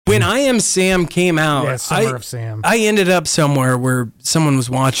When I Am Sam came out, Summer of Sam. I ended up somewhere where someone was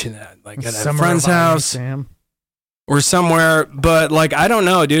watching that, like at a friend's house Sam. or somewhere. But like, I don't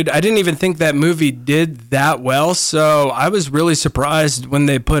know, dude. I didn't even think that movie did that well. So I was really surprised when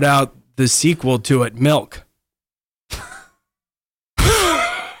they put out the sequel to it, Milk.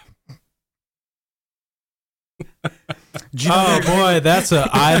 Oh boy, that's an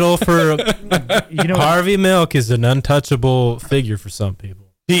idol for Harvey Milk is an untouchable figure for some people.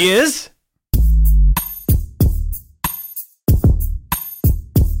 He is?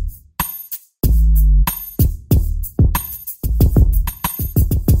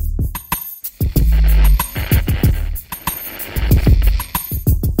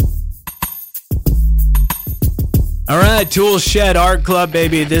 All right, Tool Shed Art Club,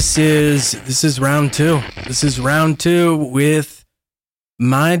 baby. This is round 2. This is round 2 with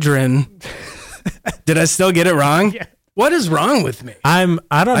Myrddin. Did I still get it wrong? Yeah. What is wrong with me? I don't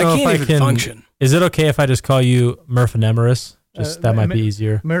know if I can function. Is it okay if I just call you Myrddin? Just that might be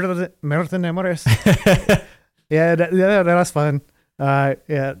easier. Myrddin. Yeah, that's fun. Like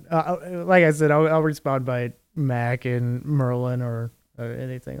I said, I'll respond by Mac and Merlin or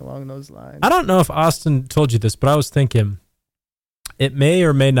anything along those lines. I don't know if Austin told you this, but I was thinking it may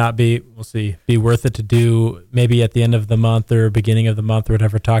or may not be, we'll see, be worth it to do maybe at the end of the month or beginning of the month or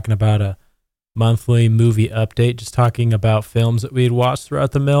whatever, talking about a monthly movie update, just talking about films that we had watched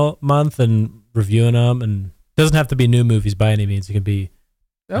throughout the month and reviewing them. And it doesn't have to be new movies by any means. It can be,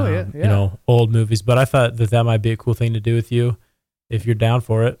 old movies. But I thought that might be a cool thing to do with you if you're down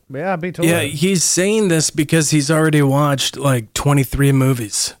for it. Yeah, I'd be totally. Yeah, he's saying this because he's already watched like 23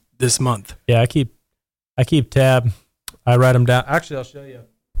 movies this month. Yeah, I keep tab. I write them down. Actually, I'll show you.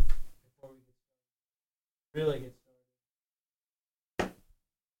 Before we really get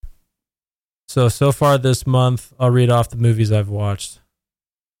started. So far this month, I'll read off the movies I've watched.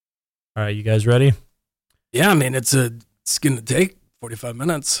 All right, you guys ready? Yeah, I mean, it's going to take 45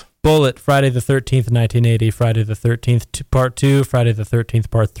 minutes. Bullet, Friday the 13th, 1980, Friday the 13th, Part 2, Friday the 13th,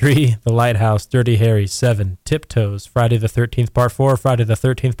 Part 3, The Lighthouse, Dirty Harry, 7, Tiptoes, Friday the 13th, Part 4, Friday the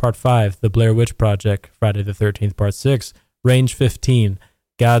 13th, Part 5, The Blair Witch Project, Friday the 13th, Part 6, Range 15,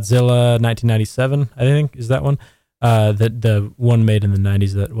 Godzilla 1997, I think, is that one? The one made in the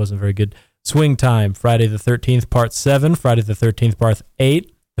 90s that wasn't very good. Swing Time, Friday the 13th, Part 7, Friday the 13th, Part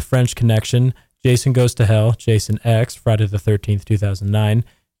 8, The French Connection, Jason Goes to Hell, Jason X, Friday the 13th, 2009,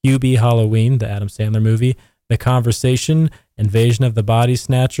 Hubie Halloween, the Adam Sandler movie, The Conversation, Invasion of the Body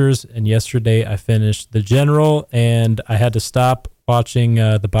Snatchers, and yesterday I finished The General, and I had to stop watching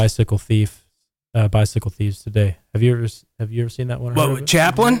The Bicycle Thieves today. Have you ever seen that one? What,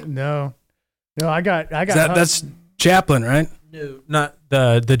 Chaplin? No, I got. That's Chaplin, right? No, not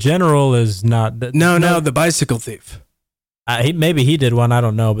the General is not. No, The Bicycle Thief. Maybe he did one. I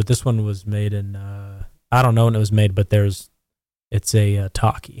don't know, but this one was made in. I don't know when it was made, but it's a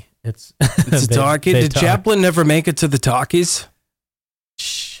talkie. It's a talkie. Did Chaplin never make it to the talkies?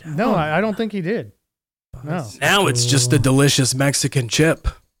 No, I don't think he did. No. Now it's just a delicious Mexican chip.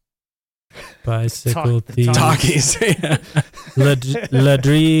 Bicycle Thief. Talkies.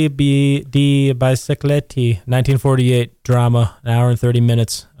 Ladri di Bicicletti, 1948 drama, an hour and 30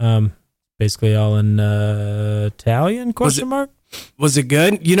 minutes. Basically all in Italian? Was it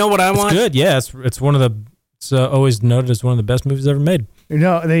good? You know what I want? It's good. Yeah, it's one of the. It's always noted as one of the best movies ever made. You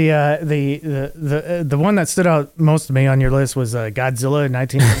know, the one that stood out most to me on your list was Godzilla in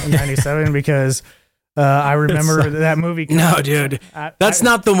 1997 because I remember that movie. No, dude, that's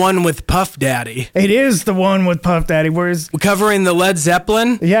not the one with Puff Daddy. It is the one with Puff Daddy. Where's covering the Led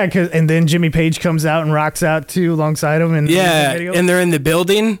Zeppelin? Yeah, and then Jimmy Page comes out and rocks out too alongside him. And and they're in the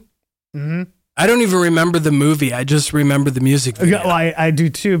building. Mm-hmm. I don't even remember the movie. I just remember the music video. Well, I do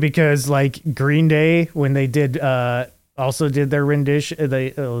too, because like Green Day, when they did also did their rendition, they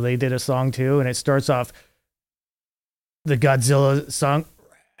did a song too, and it starts off the Godzilla song,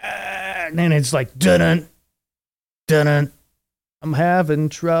 and then it's like dun dun. I'm having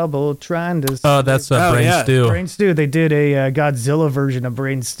trouble trying to. Oh, that's Brain Stew. Brain Stew. They did a Godzilla version of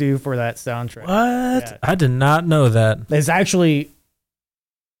Brain Stew for that soundtrack. What? Yeah. I did not know that. It's actually,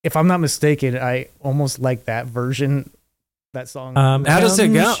 if I'm not mistaken, I almost like that version, that song. How does it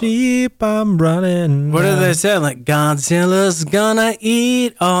go? Sheep, I'm running. What do they say? Like, Godzilla's gonna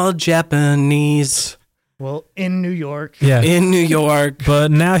eat all Japanese. Well, in New York. Yeah. In New York.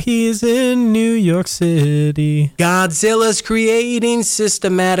 But now he's in New York City. Godzilla's creating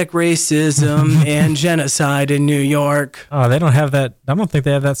systematic racism and genocide in New York. Oh, they don't have that. I don't think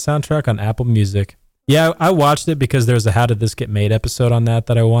they have that soundtrack on Apple Music. Yeah, I watched it because there's a How Did This Get Made episode on that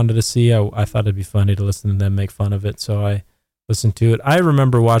I wanted to see. I thought it'd be funny to listen to them make fun of it, so I listen to it. I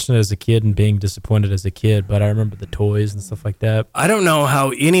remember watching it as a kid and being disappointed as a kid, but I remember the toys and stuff like that. I don't know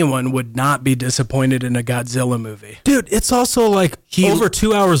how anyone would not be disappointed in a Godzilla movie. Dude, it's also like over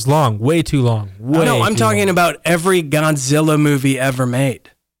 2 hours long. Way too long. No, I'm talking about every Godzilla movie ever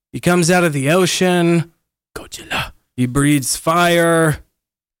made. He comes out of the ocean. Godzilla. He breathes fire.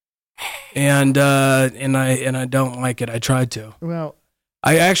 And I don't like it. I tried to. Well,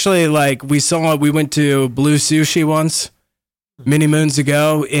 I actually we went to Blue Sushi once many moons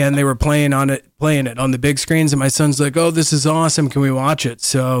ago, and they were playing it on the big screens, and my son's like, "Oh, this is awesome. Can we watch it?"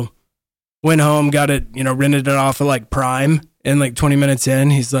 So went home, got it, rented it off of like Prime, and like 20 minutes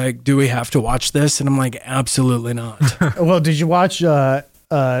in, he's like, "Do we have to watch this?" And I'm like, "Absolutely not." well, did you watch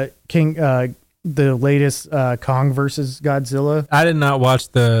the latest Kong versus Godzilla? I did not watch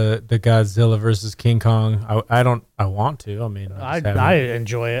the Godzilla versus King Kong. I want to. I mean, I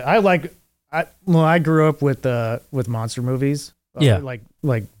enjoy it. I grew up with monster movies. Yeah.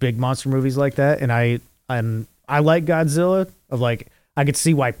 Like big monster movies like that. And I like Godzilla. I could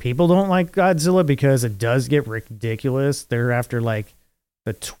see why people don't like Godzilla, because it does get ridiculous. They're after like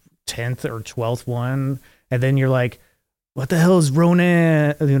the 10th or 12th one. And then you're like, what the hell is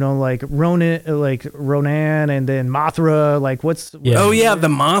Ronan? Ronan, and then Mothra. Like, Oh yeah, the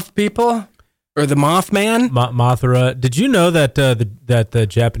Moth people or the Mothman. Mothra. Did you know that the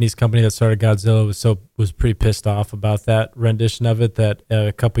Japanese company that started Godzilla was pretty pissed off about that rendition of it? That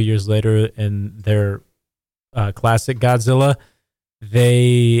a couple years later in their classic Godzilla,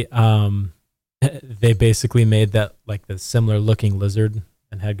 they basically made that like the similar looking lizard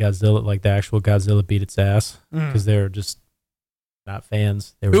and had Godzilla, like the actual Godzilla, beat its ass because they were just not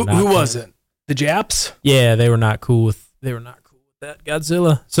fans. Who wasn't? The Japs? Yeah, they were not cool with that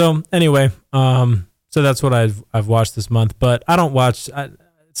Godzilla. So anyway, so that's what I've watched this month. But I don't watch.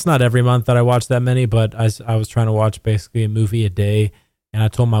 It's not every month that I watch that many. But I was trying to watch basically a movie a day, and I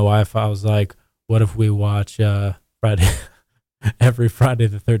told my wife, I was like, "What if we watch every Friday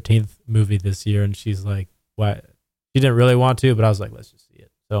the 13th movie this year?" And she's like, "Why?" She didn't really want to, but I was like, "Let's just see it."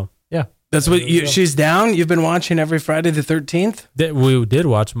 So yeah. That's what she's down. You've been watching every Friday the 13th. We did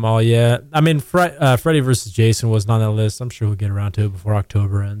watch them all. Yeah, I mean, Freddy versus Jason wasn't on that list. I'm sure we'll get around to it before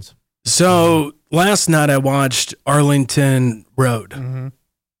October ends. So last night I watched Arlington Road,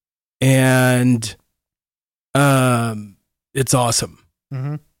 and it's awesome.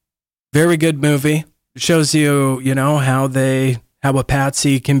 Very good movie. It shows you, how a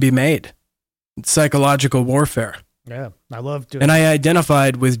patsy can be made. It's psychological warfare. Yeah, I love doing. And I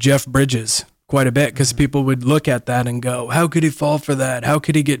identified with Jeff Bridges quite a bit because people would look at that and go, "How could he fall for that? How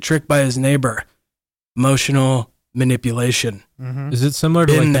could he get tricked by his neighbor?" Emotional manipulation. Is it similar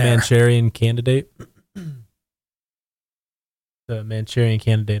to the Manchurian Candidate? The Manchurian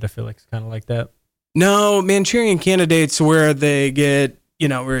Candidate, I feel like it's kind of like that. No, Manchurian Candidate's where they get,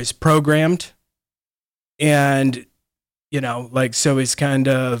 where he's programmed, and so he's kind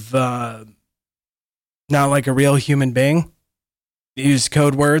of not like a real human being. Use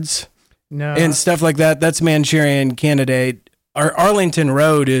code words and stuff like that. That's Manchurian Candidate. Arlington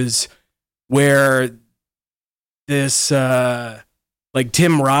Road is where this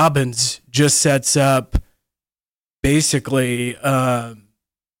Tim Robbins just sets up basically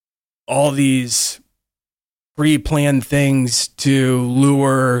all these pre-planned things to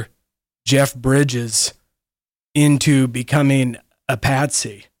lure Jeff Bridges into becoming a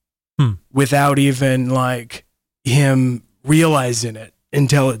patsy without even him realizing it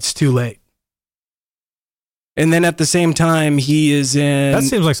until it's too late. And then at the same time, he is in... That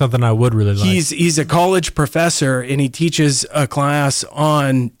seems like something I would really like. He's a college professor, and he teaches a class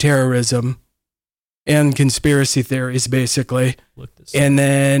on terrorism and conspiracy theories, basically. And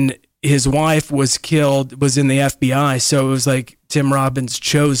then his wife was in the FBI, so it was like Tim Robbins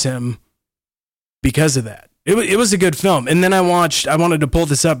chose him because of that. It was a good film. And then I wanted to pull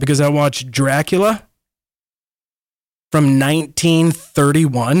this up because I watched Dracula from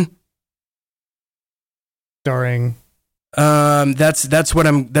 1931. Starring that's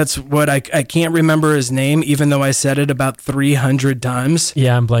what I can't remember his name, even though I said it about 300 times.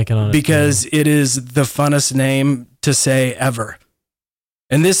 Yeah, I'm blanking on it because it is the funnest name to say ever.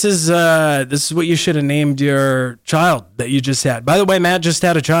 And this is what you should have named your child that you just had. By the way, Matt just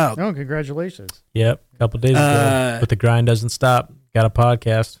had a child. Oh, congratulations. Yep, a couple days ago. But the grind doesn't stop. Got a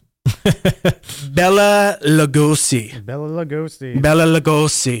podcast. Bela Lugosi. Bela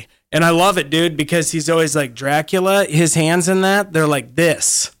Lugosi. And I love it, dude, because he's always like Dracula. His hands in that, they're like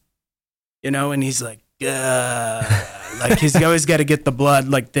this. And he's like, like he's always got to get the blood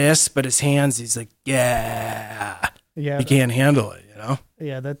like this, but his hands, he's like, yeah. He can't handle it. know?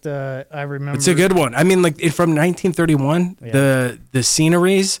 Yeah, that I remember. It's a good one. I mean, like from 1931, Yeah. the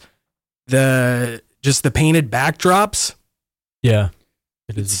sceneries, just the painted backdrops. Yeah.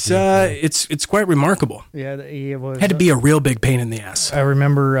 It is It's quite remarkable. Yeah, it was. Had to be a real big pain in the ass. I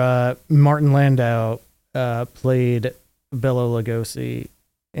remember Martin Landau played Bela Lugosi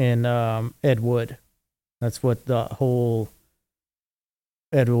in Ed Wood. That's what the whole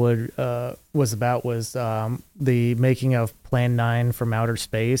Ed Wood was about, was the making of Plan 9 from outer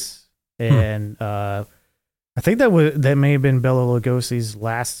space. And I think that may have been Bela Lugosi's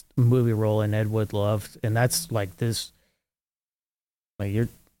last movie role in Ed Wood Loved. And that's like this,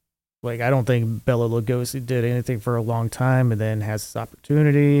 like I don't think Bela Lugosi did anything for a long time and then has this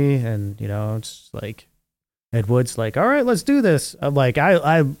opportunity. And, it's like Ed Wood's like, all right, let's do this. I'm like,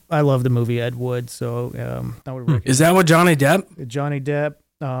 I love the movie Ed Wood. So I would recommend. Is that with Johnny Depp? Johnny Depp.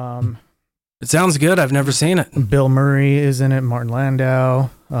 It sounds good. I've never seen it. Bill Murray is in it. Martin Landau.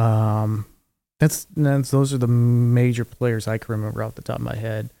 Those are the major players I can remember off the top of my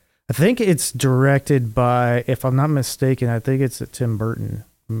head. I think it's directed by, if I'm not mistaken, I think it's Tim Burton.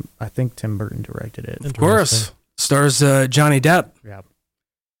 I think Tim Burton directed it. Of course. Stars Johnny Depp. Yeah.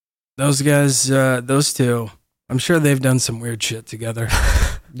 Those guys, those two, I'm sure they've done some weird shit together.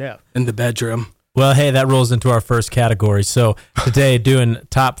 Yeah. In the bedroom. Well, hey, that rolls into our first category. So today, doing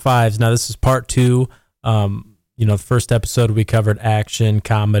top fives. Now, this is part 2. The first episode we covered action,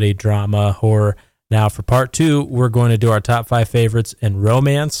 comedy, drama, horror. Now, for part 2, we're going to do our top 5 favorites in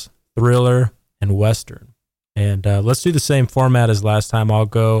romance, thriller, and western. And let's do the same format as last time. I'll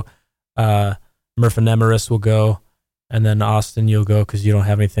go. Murph and Emeris will go. And then Austin, you'll go because you don't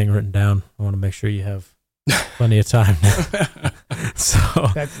have anything written down. I want to make sure you have plenty of time. So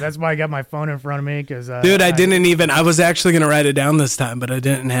that's why I got my phone in front of me, because dude, I was actually going to write it down this time, but I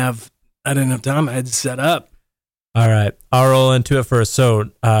didn't have time. I had to set up. All right, I'll roll into it first.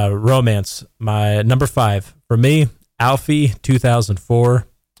 So romance, my number 5 for me, Alfie, 2004.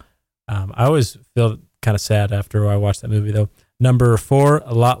 I always feel kind of sad after I watch that movie though. Number 4,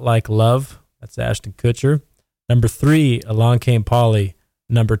 A Lot Like Love. That's Ashton Kutcher. Number 3, Along Came Polly.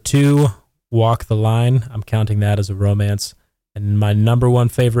 Number 2, Walk the Line. I'm counting that as a romance. And my number 1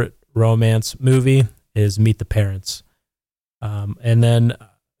 favorite romance movie is Meet the Parents. And then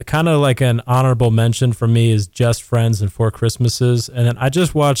kind of like an honorable mention for me is Just Friends and Four Christmases. And then I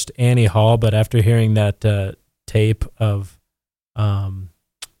just watched Annie Hall, but after hearing that tape of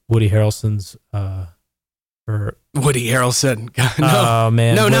Woody Harrelson's Woody Harrelson. No. Oh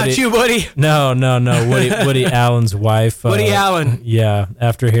man. No, Woody, not you, Woody. No. Woody Allen's wife. Woody Allen. Yeah.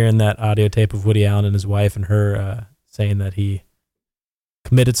 After hearing that audio tape of Woody Allen and his wife and her saying that he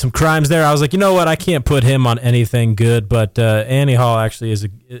committed some crimes there, I was like, you know what? I can't put him on anything good. But Annie Hall actually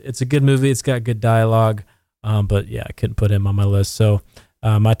it's a good movie. It's got good dialogue. But yeah, I couldn't put him on my list. So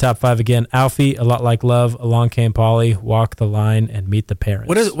my top 5 again: Alfie, A Lot Like Love, Along Came Polly, Walk the Line, and Meet the Parents.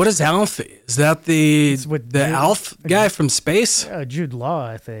 What is Alfie? Is that the Alf guy from space? Yeah, Jude Law,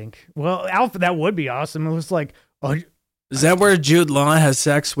 I think. Well, Alf, that would be awesome. It was like, is that where Jude Law has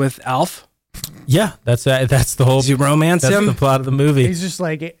sex with Alf? Yeah, that's the whole. Does he romance that's him? the plot of the movie. he's just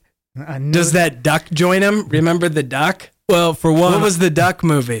like, Does that duck join him? Remember the duck? Well, for one, what was the duck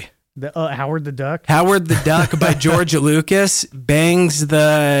movie? Howard the Duck? Howard the Duck by George Lucas bangs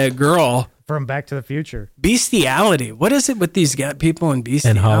the girl from Back to the Future. Bestiality. What is it with these people in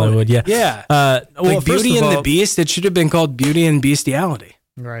bestiality? In Hollywood, yeah. Yeah. Well, Beauty and the Beast, it should have been called Beauty and Bestiality.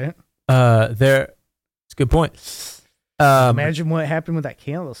 Right. It's a good point. Imagine what happened with that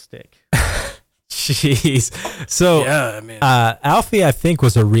candlestick. Jeez. So, yeah, I mean, Alfie, I think,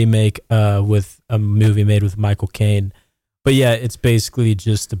 was a remake with a movie made with Michael Caine. But yeah, it's basically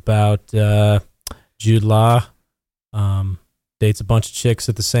just about Jude Law dates a bunch of chicks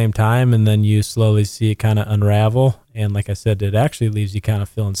at the same time, and then you slowly see it kind of unravel. And like I said, it actually leaves you kind of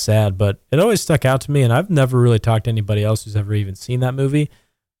feeling sad, but it always stuck out to me, and I've never really talked to anybody else who's ever even seen that movie.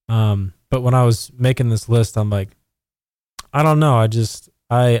 But when I was making this list, I'm like, I don't know.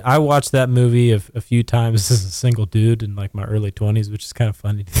 I watched that movie a few times as a single dude in like my early 20s, which is kind of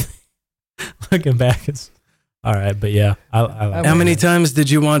funny. Looking back, it's all right, but yeah. How many times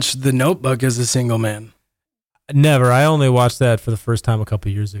did you watch The Notebook as a single man? Never. I only watched that for the first time a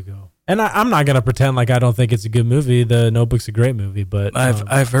couple years ago. And I'm not going to pretend like I don't think it's a good movie. The Notebook's a great movie, but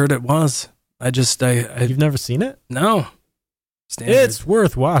I've heard it was. You've never seen it? No. Standard. It's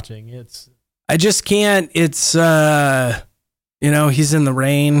worth watching. I just can't. It's he's in the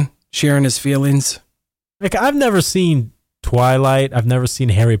rain, sharing his feelings. Like, I've never seen Twilight. I've never seen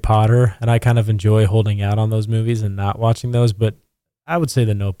Harry Potter, and I kind of enjoy holding out on those movies and not watching those, but I would say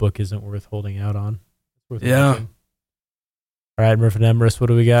The Notebook isn't worth holding out on. It's worth watching. All All right, Murph and Emerus, what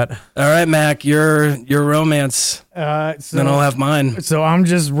do we got? All right, Mac, your romance. So, Then I'll have mine. So I'm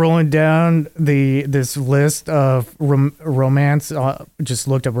just rolling down this list of romance. Just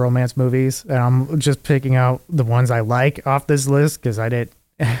looked up romance movies, and I'm just picking out the ones I like off this list because I didn't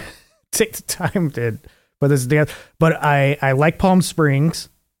take the time to put this together. But I like Palm Springs.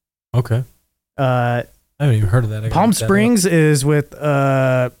 Okay. I haven't even heard of that. Palm Springs is with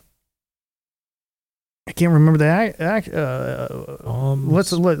I can't remember the act.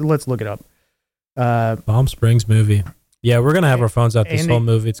 Let's look it up. Palm Springs movie. Yeah, we're gonna have our phones out this whole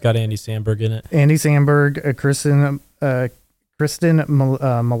movie. It's got Andy Samberg in it. Andy Samberg, Kristen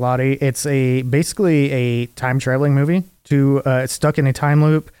Milioti. It's basically a time traveling movie. Stuck in a time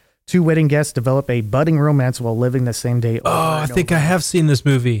loop. Two wedding guests develop a budding romance while living the same day. I think I have seen this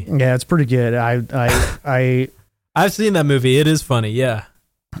movie. Yeah, it's pretty good. I've seen that movie. It is funny. Yeah.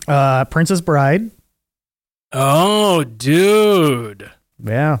 Princess Bride. Oh, dude.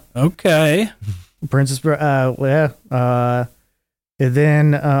 Yeah. Okay. Princess Bride. Yeah. And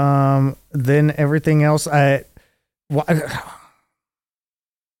then everything else. Why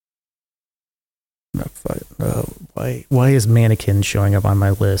is Mannequin showing up on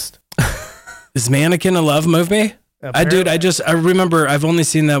my list? Is Mannequin a love movie? I remember I've only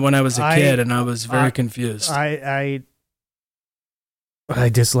seen that when I was a kid, and I was very confused. I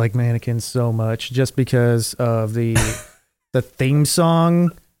dislike Mannequin so much just because of the theme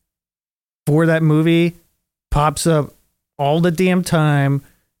song for that movie pops up all the damn time,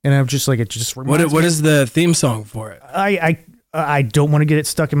 and I'm just like, it just reminds me. What is the theme song for it? I don't want to get it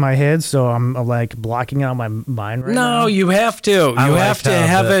stuck in my head, so I'm like blocking it on my mind right now. No, you have to. You have to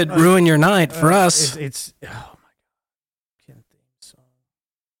have it ruin your night for us. It's oh my god, theme song.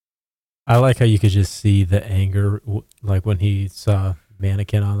 I like how you could just see the anger, like when he saw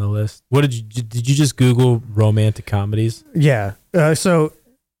Mannequin on the list. What did you just Google romantic comedies? Yeah. So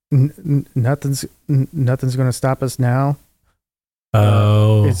nothing's gonna stop us now.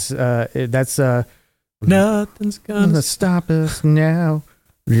 Oh, that's nothing's gonna stop us now.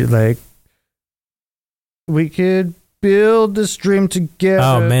 Like, we could build this dream together.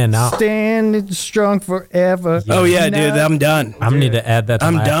 Oh man, now standing strong forever. Oh yeah, dude, I'm done. I'm gonna need to add that.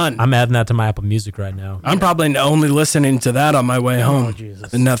 Done. I'm adding that to my Apple Music right now. I'm probably only listening to that on my way home. Oh,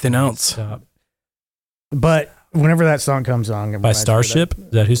 Jesus. And nothing else. Stop. But whenever that song comes on, By Starship, is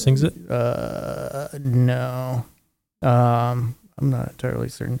that who sings it? No. I'm not entirely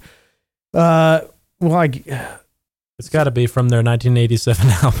certain. It's got to be from their 1987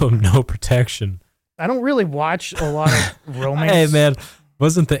 album, No Protection. I don't really watch a lot of romance. Hey, man,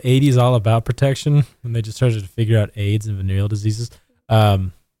 wasn't the 80s all about protection when they just started to figure out AIDS and venereal diseases?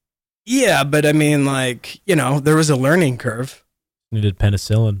 Yeah, but I mean, like, there was a learning curve. Needed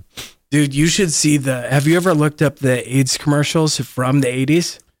penicillin. Dude, you should see have you ever looked up the AIDS commercials from the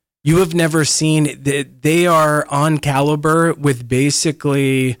 80s? You have never seen that. They are on caliber with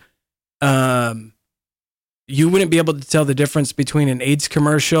basically, you wouldn't be able to tell the difference between an AIDS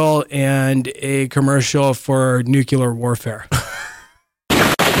commercial and a commercial for nuclear warfare.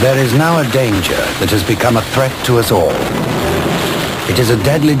 There is now a danger that has become a threat to us all. It is a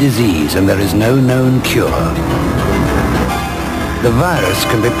deadly disease and there is no known cure. The virus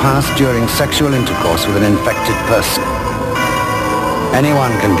can be passed during sexual intercourse with an infected person.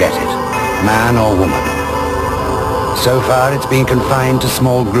 Anyone can get it, man or woman. So far it's been confined to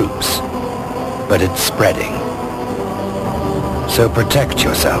small groups, but it's spreading. So protect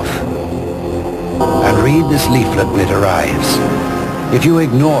yourself. And read this leaflet when it arrives. If you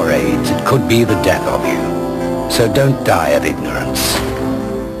ignore AIDS, it could be the death of you. So don't die of ignorance.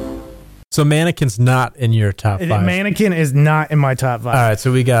 So Mannequin's not in your top 5. Mannequin is not in my top 5. All right,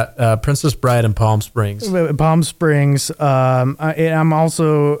 so we got Princess Bride and Palm Springs. Palm Springs. I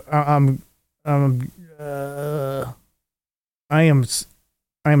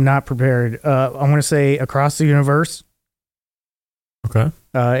am not prepared. I want to say Across the Universe. Okay.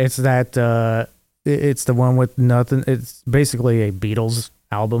 It's the one with nothing. It's basically a Beatles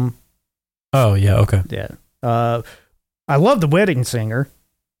album. Oh yeah. Okay. Yeah. I love The Wedding Singer.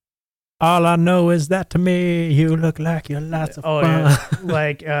 All I know is that to me, you look like you're lots of fun. Yeah.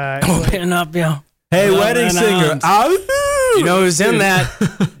 Like, open up, yo. Hey, Wedding Singer. You know who's in that?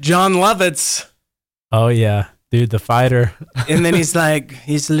 John Lovitz. Oh yeah, dude, the fighter. And then he's like,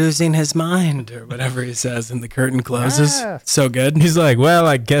 he's losing his mind or whatever he says, and the curtain closes. Yeah. So good. He's like, well,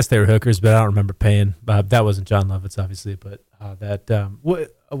 I guess they were hookers, but I don't remember paying. That wasn't John Lovitz, obviously, but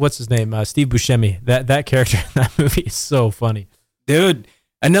what's his name? Steve Buscemi. That character in that movie is so funny, dude.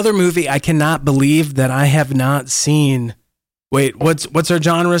 Another movie I cannot believe that I have not seen. Wait, what's our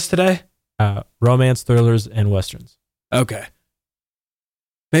genres today? Romance, thrillers, and westerns. Okay.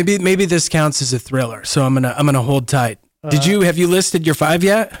 Maybe this counts as a thriller, so I'm gonna hold tight. Have you listed your 5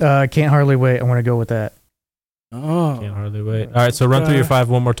 yet? Can't hardly wait. I want to go with that. Oh, Can't hardly wait. All right, so run through your 5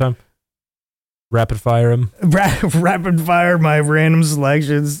 one more time. Rapid fire them. Rapid fire my random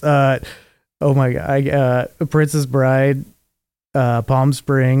selections. Oh my god, Princess Bride, Palm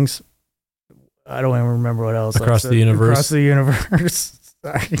Springs. I don't even remember what else. Across the Universe. Across the Universe.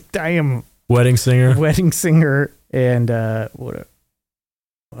 I am Wedding Singer. Wedding Singer, and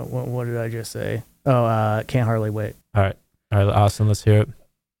what did I just say? Oh, Can't Hardly Wait. All right, Austin, let's hear it.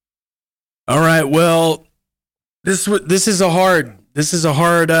 all right. Well, this is a hard.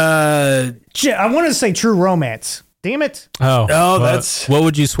 Shit, I want to say True Romance. Damn it. Oh, that's what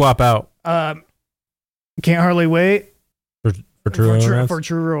would you swap out Can't Hardly Wait. for True Romance? For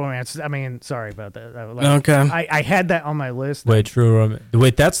True Romance. I mean, sorry about that. okay. I had that on my list. Wait, True Romance.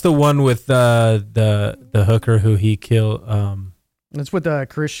 Wait, that's the one with the hooker who he killed. It's with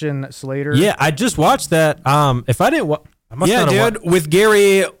Christian Slater. Yeah, I just watched that. If I didn't, I must not have dude, with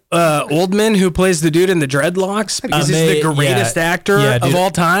Gary Oldman, who plays the dude in the dreadlocks, because he's the greatest actor of all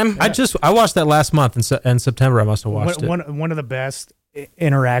time. I watched that last month in September. I must have watched it. One of the best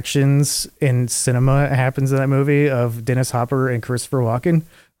interactions in cinema happens in that movie of Dennis Hopper and Christopher Walken.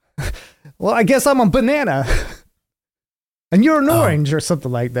 Well, I guess I'm a banana, and you're an orange, or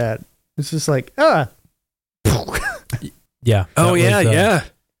something like that. It's just like Yeah. Oh yeah.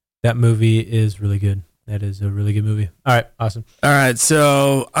 That movie is really good. That is a really good movie. All right, awesome. All right,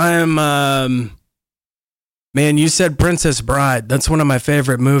 so I'm man, you said Princess Bride. That's one of my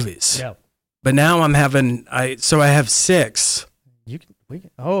favorite movies. Yeah. But now I have 6.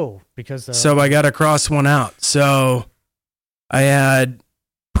 Because so I got to cross one out. So I had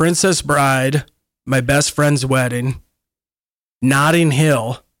Princess Bride, My Best Friend's Wedding, Notting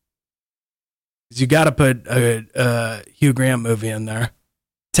Hill. You got to put a Hugh Grant movie in there.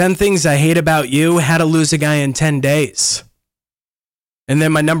 10 Things I Hate About You, How to Lose a Guy in 10 Days. And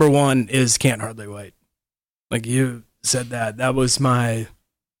then my number 1 is Can't Hardly Wait. Like you said that was my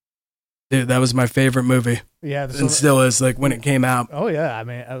favorite movie. Yeah. And still is, like, when it came out. Oh yeah. I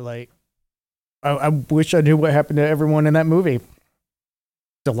mean, I wish I knew what happened to everyone in that movie.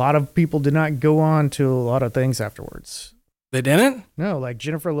 A lot of people did not go on to a lot of things afterwards. They didn't? No, like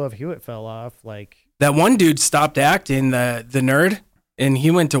Jennifer Love Hewitt fell off. Like that one dude stopped acting, the nerd, and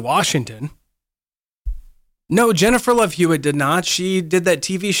he went to Washington. No, Jennifer Love Hewitt did not. She did that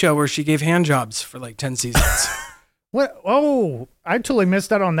TV show where she gave hand jobs for like 10 seasons. What? Oh, I totally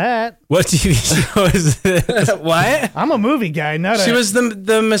missed out on that. What TV show is this? What? I'm a movie guy, She was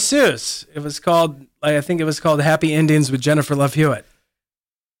the masseuse. It was called, I think it was called Happy Endings with Jennifer Love Hewitt.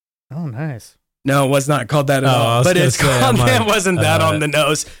 Oh, nice. No, it was not called that at all. But it's called, it wasn't that on the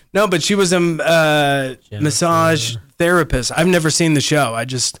nose. No, but she was a massage therapist. I've never seen the show. I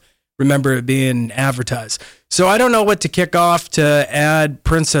just remember it being advertised. So I don't know what to kick off to add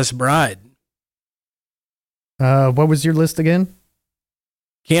Princess Bride. What was your list again?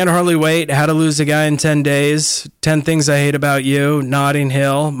 Can't Hardly Wait, How to Lose a Guy in 10 Days, 10 Things I Hate About You, Notting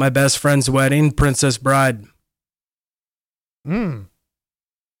Hill, My Best Friend's Wedding, Princess Bride.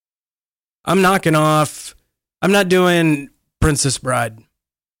 I'm knocking off. I'm not doing Princess Bride.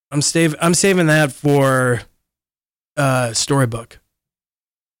 I'm saving that for storybook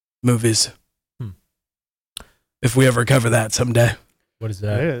movies. If we ever cover that someday. What is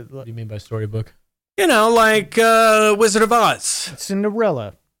that? What do you mean by storybook? You know, like Wizard of Oz.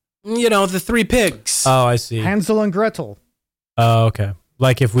 Cinderella. You know, the 3 pigs. Oh, I see. Hansel and Gretel. Oh, okay.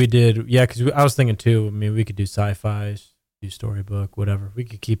 Like if we did, because I was thinking too. I mean, we could do sci-fi, do storybook, whatever. We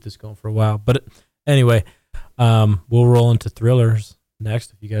could keep this going for a while. But anyway, we'll roll into thrillers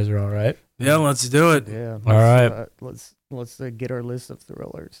next if you guys are all right. Yeah, let's do it. Yeah. All right. Let's get our list of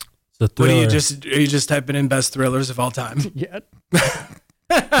thrillers. So what are you just typing in best thrillers of all time? Yeah.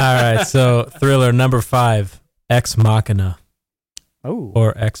 All right. So thriller number 5, Ex Machina. Oh.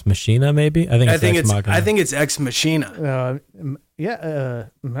 Or Ex Machina, maybe. I think it's Machina. I think it's Ex Machina.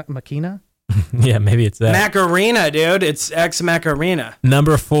 Machina. Yeah, maybe it's that. Macarena, dude. It's Ex Macarena.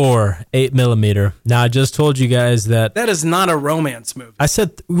 Number 4, 8mm. Now, I just told you guys that is not a romance movie. I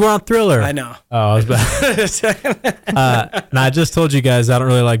said we're on thriller. I know. Oh, I was bad. Now, I just told you guys I don't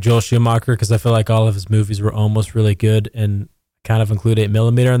really like Joel Schumacher because I feel like all of his movies were almost really good and kind of include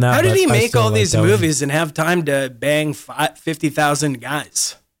 8mm in that. How did he make all these movies and have time to bang 50,000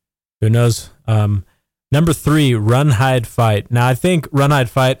 guys? Who knows? Number 3, Run, Hide, Fight. Now, I think Run, Hide,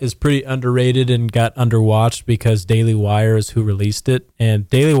 Fight is pretty underrated and got underwatched because Daily Wire is who released it. And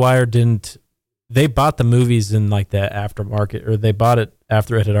Daily Wire they bought the movies in like the aftermarket, or they bought it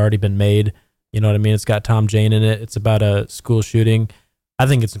after it had already been made. You know what I mean? It's got Tom Jane in it. It's about a school shooting. I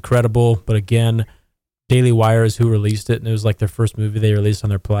think it's incredible. But again, Daily Wire is who released it, and it was like their first movie they released on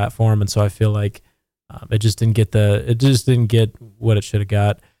their platform, and so I feel like it just didn't get what it should have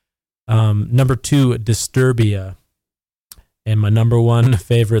got. Number 2, Disturbia, and my number 1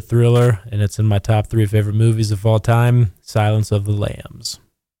 favorite thriller, and it's in my top 3 favorite movies of all time, Silence of the Lambs.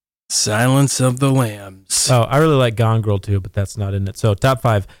 Silence of the Lambs. Oh, I really like Gone Girl too, but that's not in it. So top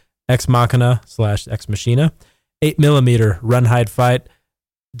 5, Ex Machina / Ex Machina, 8mm, Run, Hide, Fight,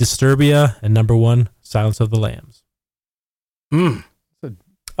 Disturbia, and number 1, Silence of the Lambs.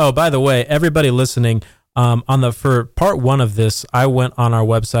 Oh, by the way, everybody listening, for part 1 of this, I went on our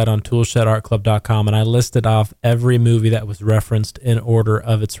website on toolshedartclub.com and I listed off every movie that was referenced in order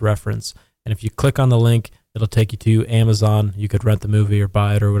of its reference. And if you click on the link, it'll take you to Amazon. You could rent the movie or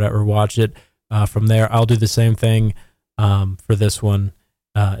buy it or whatever, watch it from there. I'll do the same thing for this one.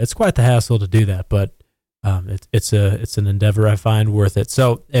 It's quite the hassle to do that, but it's an endeavor I find worth it.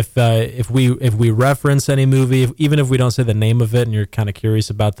 So if we reference any movie, even if we don't say the name of it, and you're kind of curious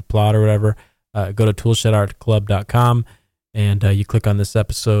about the plot or whatever, go to toolshedartclub.com and you click on this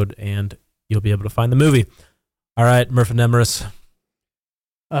episode, and you'll be able to find the movie. All right, Murph and Emerus.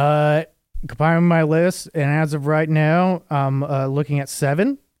 Compiling my list, and as of right now, I'm looking at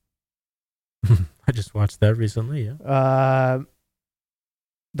 7. I just watched that recently. Yeah.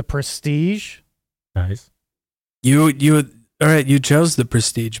 The Prestige. Nice. You all right, you chose The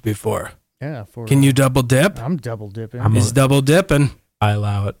Prestige before. Yeah. Can you double dip? I'm double dipping. He's double dipping. I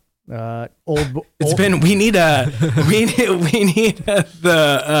allow it. We need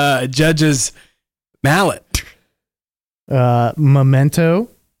the judge's mallet. Memento.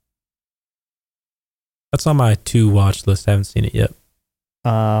 That's on my 2 watch list. I haven't seen it yet.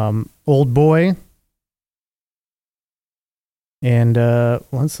 Old Boy. And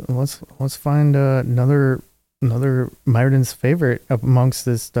let's find another Myrddin's favorite amongst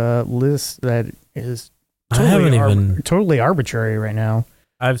this list that is totally arbitrary right now.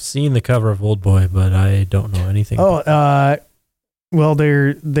 I've seen the cover of Old Boy, but I don't know anything. Well,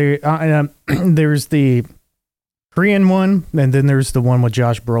 there's the Korean one, and then there's the one with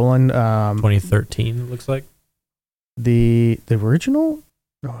Josh Brolin. 2013 looks like. The original?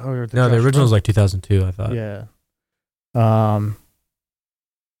 No, the original is like 2002, I thought. Yeah.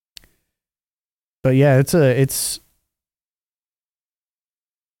 But yeah, it's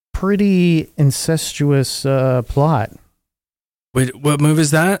pretty incestuous plot. Wait, what movie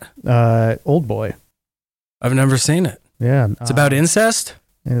is that? Old Boy. I've never seen it. Yeah. It's about incest?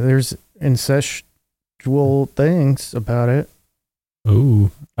 There's incestual things about it.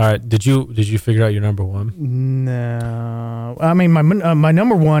 Ooh. All right. Did you figure out your number 1? No. I mean, my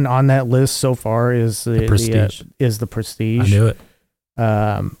number 1 on that list so far is the Prestige. The Prestige. I knew it.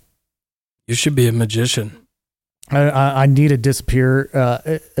 You should be a magician. I need to disappear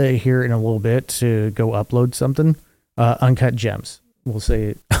here in a little bit to go upload something. Uncut Gems. We'll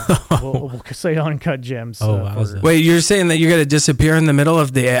say we'll say Uncut Gems. Oh, wow. Wait, you're saying that you're going to disappear in the middle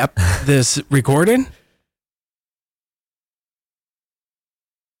of the app, this recording?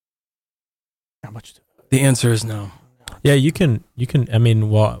 How much? The answer is no. Yeah, you can. I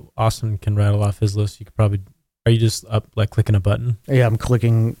mean, while Austin can rattle off his list, you could probably. Are you just up like clicking a button? Yeah, I'm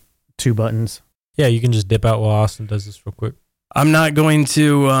clicking 2 buttons. Yeah, you can just dip out while Austin does this real quick. I'm not going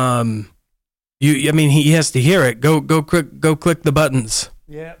to. I mean, he has to hear it. Go click the buttons.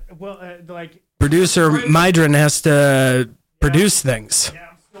 Yeah, well, like producer Myrddin has to produce things. Yeah,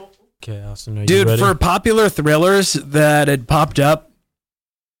 I'm still. Okay, Austin, are you Dude, ready? for popular thrillers that had popped up,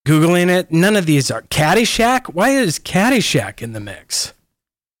 Googling it, none of these are. Caddyshack? Why is Caddyshack in the mix?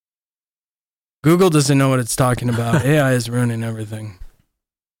 Google doesn't know what it's talking about. AI is ruining everything.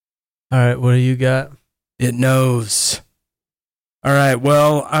 All right, what do you got? It knows. All right,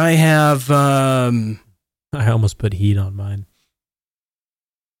 well, I have... I almost put Heat on mine.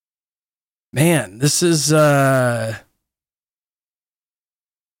 Man, this is...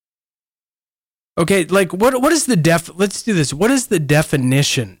 Okay, like, what is the let's do this. What is the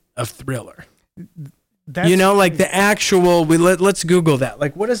definition of thriller? You know, like the actual... let's Google that.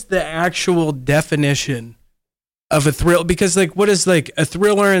 Like, what is the actual definition of a thrill? Because, like, what is, like, a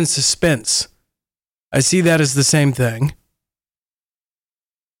thriller and suspense? I see that as the same thing.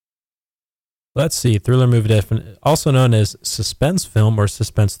 Let's see. Thriller movie also known as suspense film or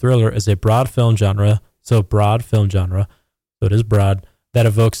suspense thriller, is a broad film genre. So it is broad, that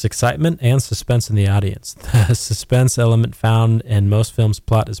evokes excitement and suspense in the audience. The suspense element found in most films'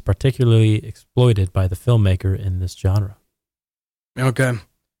 plot is particularly exploited by the filmmaker in this genre. Okay.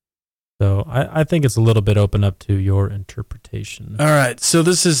 So I think it's a little bit open up to your interpretation. All right. So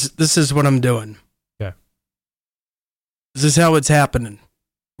this is what I'm doing. Okay. This is how it's happening.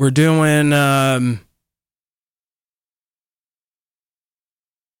 We're doing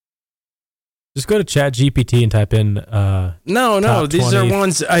Just go to ChatGPT and type in no, top these 20 are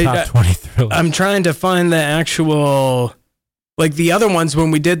ones top 20 thrillers. I'm trying to find the actual, like the other ones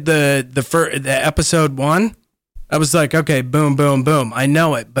when we did the episode 1. I was like, okay, boom, boom, boom. I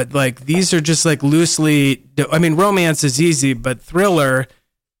know it, but like these are just like loosely. I mean, romance is easy, but thriller,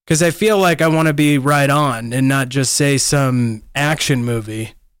 because I feel like I want to be right on and not just say some action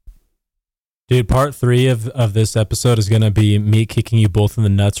movie. Dude, part 3 of this episode is going to be me kicking you both in the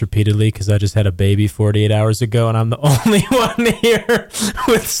nuts repeatedly because I just had a baby 48 hours ago and I'm the only one here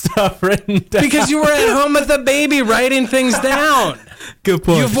with stuff written down. Because you were at home with a baby writing things down. Good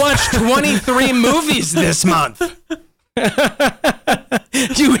point. You've watched 23 movies this month. You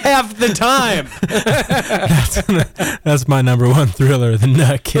have the time. That's my number one thriller, The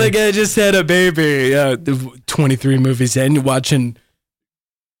Nut Kid. Like, I just had a baby. 23 movies in, watching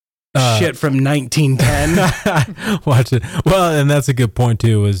shit from 1910. Watch it. Well, and that's a good point,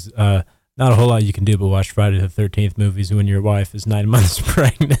 too, is not a whole lot you can do but watch Friday the 13th movies when your wife is 9 months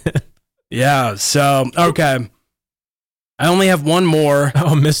pregnant. Yeah, so, okay. I only have one more.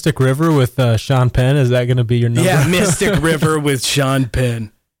 Oh, Mystic River with Sean Penn. Is that going to be your number? Yeah, Mystic River with Sean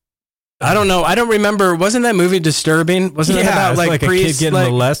Penn. I don't know. I don't remember. Wasn't that movie disturbing? Wasn't it about like a priests, kid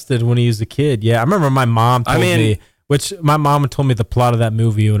getting molested when he was a kid? Yeah, I remember my mom told me, which my mom told me the plot of that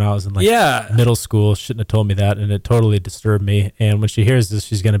movie when I was in middle school. Shouldn't have told me that, and it totally disturbed me. And when she hears this,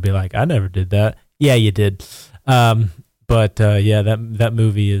 she's going to be like, I never did that. Yeah, you did. But that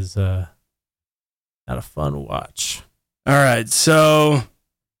movie is not a fun watch. All right, so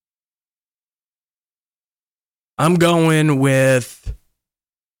I'm going with.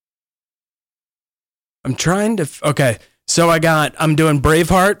 I'm trying to. Okay, so I'm doing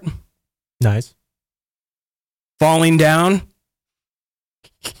Braveheart. Nice. Falling Down.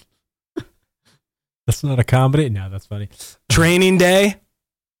 That's not a comedy? No, that's funny. Training Day.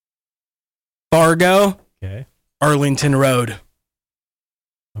 Fargo. Okay. Arlington Road.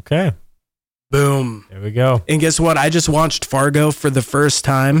 Okay. Boom. There we go. And guess what? I just watched Fargo for the first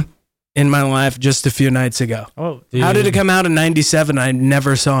time in my life just a few nights ago. Oh, dude. How did it come out in 97? I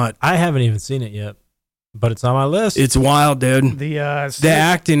never saw it. I haven't even seen it yet, but it's on my list. It's wild, dude. the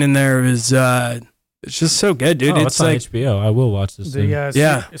acting in there is it's just so good, dude. It's like on HBO. I will watch this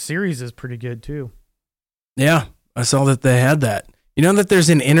soon. series is pretty good too. Yeah, I saw that they had that. You know that there's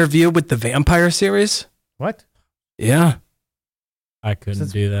an interview with the vampire series? What? Yeah. I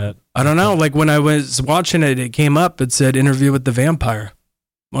couldn't do that. I don't know. Like when I was watching it, it came up. It said interview with the vampire.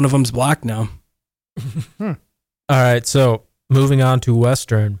 One of them's black now. All right. So moving on to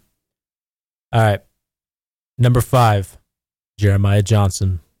Western. All right. Number 5, Jeremiah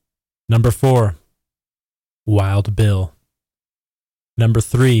Johnson. Number 4, Wild Bill. Number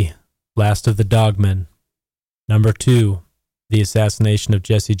 3, Last of the Dogmen. Number 2, The Assassination of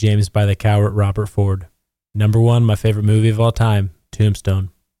Jesse James by the coward Robert Ford. Number 1, my favorite movie of all time, Tombstone.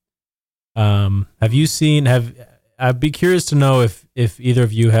 Have you seen? I'd be curious to know if either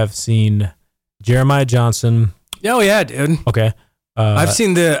of you have seen Jeremiah Johnson. Oh yeah, dude. Okay, I've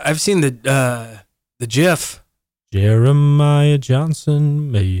seen the GIF. Jeremiah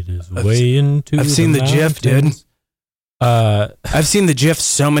Johnson made his way into. I've seen the GIF, dude. I've seen the GIF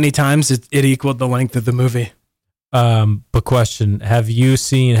so many times it equaled the length of the movie. But question: Have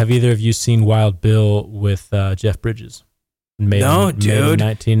either of you seen Wild Bill with Jeff Bridges? No, dude.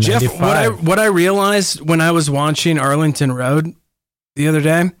 1995. Jeff, what I realized when I was watching Arlington Road the other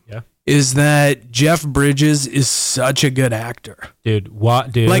day, is that Jeff Bridges is such a good actor. Dude,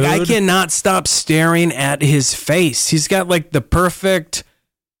 what, dude? Like, I cannot stop staring at his face. He's got like the perfect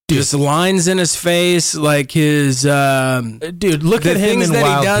just lines in his face, like his dude, look at him things in that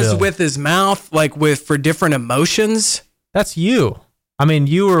Wild he does Bill. with his mouth, like for different emotions. That's you. I mean,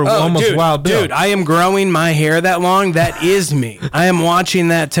 you were almost Wild Bill. Dude, I am growing my hair that long. That is me. I am watching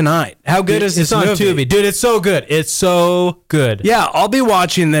that tonight. How good is this movie? It's on Tubi. Dude, it's so good. It's so good. Yeah, I'll be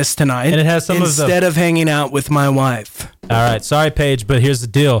watching this tonight. And it has some instead of hanging out with my wife. All right. Sorry, Paige, but here's the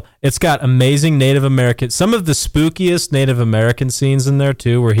deal. It's got amazing Native American, some of the spookiest Native American scenes in there,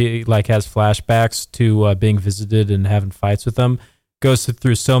 too, where he like has flashbacks to being visited and having fights with them. Goes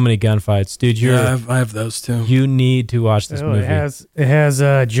through so many gunfights, dude. I have those too. You need to watch this movie. It has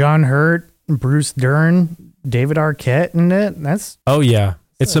John Hurt, Bruce Dern, David Arquette in it.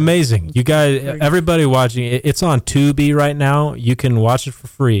 It's amazing. You guys, everybody watching it, it's on Tubi right now. You can watch it for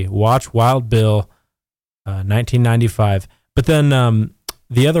free. Watch Wild Bill, 1995. But then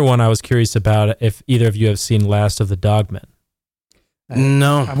the other one I was curious about, if either of you have seen Last of the Dogmen.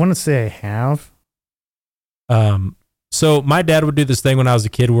 No, I want to say I have. So my dad would do this thing when I was a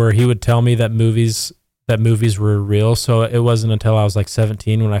kid where he would tell me that movies were real. So it wasn't until I was like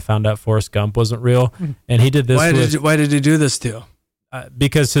 17 when I found out Forrest Gump wasn't real. And he did this. Why did he do this to you?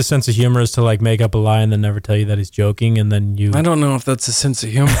 Because his sense of humor is to like make up a lie and then never tell you that he's joking, and then you. I don't know if that's a sense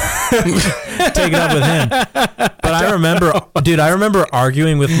of humor. Take it up with him. But I remember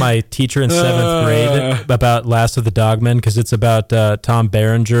arguing with my teacher in 7th grade about Last of the Dogmen, because it's about Tom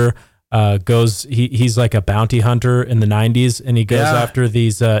Berenger. He's like a bounty hunter in the 90s, and he goes after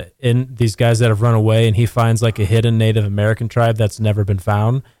these guys that have run away, and he finds like a hidden Native American tribe that's never been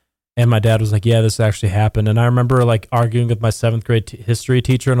found. And my dad was like, yeah, this actually happened. And I remember like arguing with my 7th grade history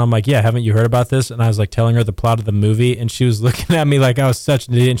teacher, and I'm like, yeah, haven't you heard about this? And I was like telling her the plot of the movie, and she was looking at me like I was such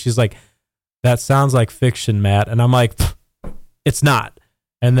an idiot, and she's like, that sounds like fiction, Matt. And I'm like, it's not.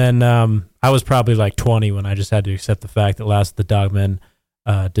 And then I was probably like 20 when I just had to accept the fact that Last of the Dogmen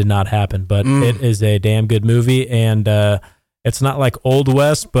did not happen. But it is a damn good movie, and it's not like Old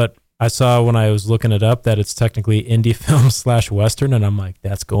West, but I saw when I was looking it up that it's technically indie film / Western, and I'm like,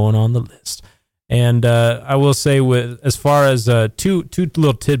 that's going on the list. And I will say, with as far as two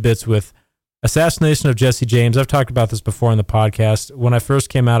little tidbits with Assassination of Jesse James, I've talked about this before in the podcast. When I first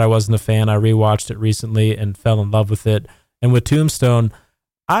came out, I wasn't a fan. I rewatched it recently and fell in love with it. And with Tombstone,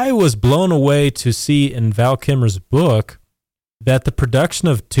 I was blown away to see in Val Kilmer's book that the production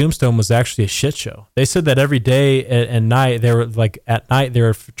of Tombstone was actually a shit show. They said that every day and night, they were like, at night, they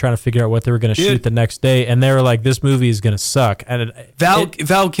were trying to figure out what they were going to shoot the next day. And they were like, this movie is going to suck. And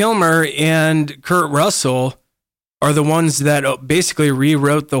Val Kilmer and Kurt Russell are the ones that basically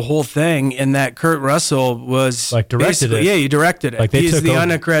rewrote the whole thing, and that Kurt Russell was like directed it. Yeah, he directed it. Like he's the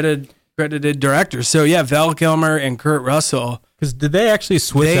unaccredited director. So yeah, Val Kilmer and Kurt Russell. Because did they actually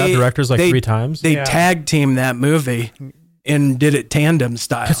switch out directors like 3 times? They tag teamed that movie and did it tandem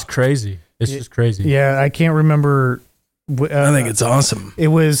style. It's crazy. It's just crazy. Yeah, I can't remember. I think it's awesome. It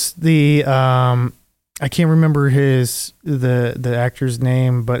was the I can't remember the actor's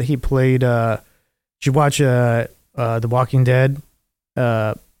name, but he played. Did you watch The Walking Dead?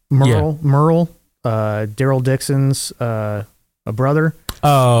 Merle, Daryl Dixon's a brother.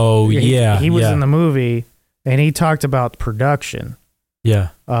 Oh yeah, he was in the movie, and he talked about production. Yeah.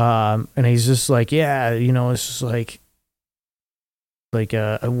 And he's just like, it's just like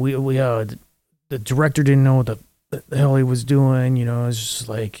the director didn't know what the hell he was doing. It's just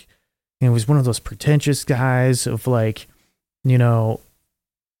like, he was one of those pretentious guys of like,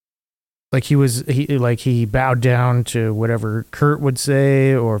 like he bowed down to whatever Kurt would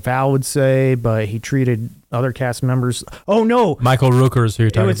say or Val would say, but he treated other cast members. Oh no, Michael Rooker is who you're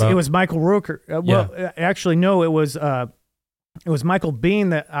talking about. It was Michael Rooker. Actually, no, it was Michael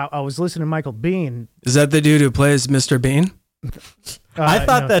Biehn. That I was listening to Michael Biehn. Is that the dude who plays Mr. Bean? I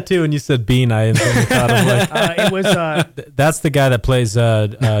thought that too when you said Bean. I instantly thought of like it was. That's the guy that plays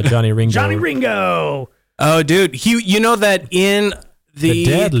Johnny Ringo. Johnny Ringo. Oh, dude, that in the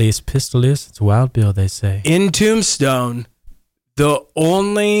deadliest pistol is it's Wild Bill. They say in Tombstone, the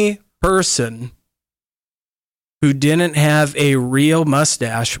only person who didn't have a real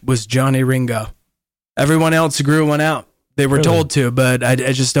mustache was Johnny Ringo. Everyone else grew one out. They were told to, but I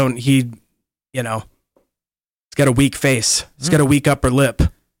just don't. It's got a weak face. It's got a weak upper lip.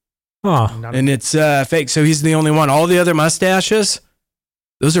 And it's fake. So he's the only one. All the other mustaches,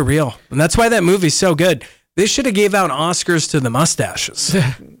 those are real. And that's why that movie's so good. They should have gave out Oscars to the mustaches.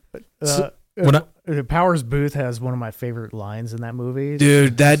 Powers Booth has one of my favorite lines in that movie.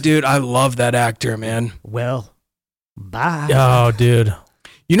 Dude, I love that actor, man. Well, bye. Oh, dude.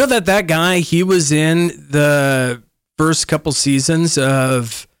 You know that guy, he was in the first couple seasons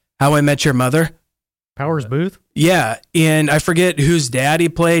of How I Met Your Mother? Powers Booth? Yeah, and I forget whose dad he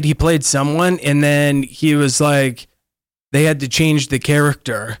played. He played someone, and then he was like, they had to change the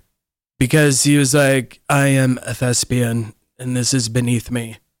character because he was like, I am a thespian, and this is beneath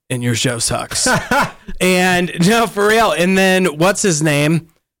me, and your show sucks. And no, for real. And then what's his name?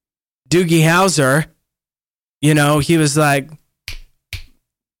 Doogie Howser. He was like,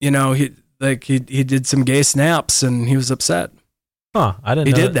 he did some gay snaps, and he was upset. I didn't know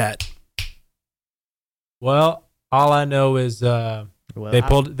he did that. Well, all I know is they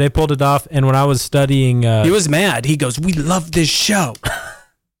pulled it off, and when I was studying, he was mad. He goes, "We love this show."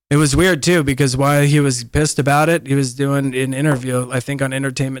 It was weird too because while he was pissed about it, he was doing an interview, I think, on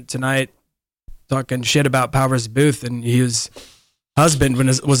Entertainment Tonight, talking shit about Powers Booth, and his husband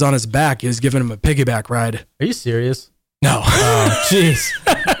was on his back. He was giving him a piggyback ride. Are you serious? No. Oh, jeez.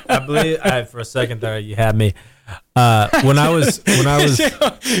 I believe for a second there you had me. When I was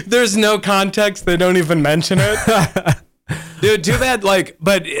there's no context. They don't even mention it. Dude, too bad.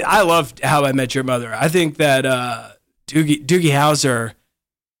 But I loved How I Met Your Mother. I think that Doogie Howser.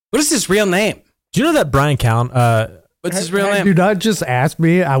 What is his real name? Do you know that Brian Callen? What's his real name? Do not just ask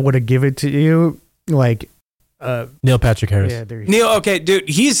me. I would have given it to you. Like, Neil Patrick Harris. yeah, there you Neil. Okay, dude,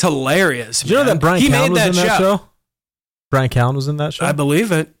 he's hilarious. Do you know man. that Brian he Callen made was that in that show? Brian Callen was in that show. I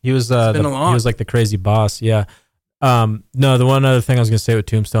believe it. He was been he along. was like the crazy boss. Yeah. No, the one other thing I was gonna say with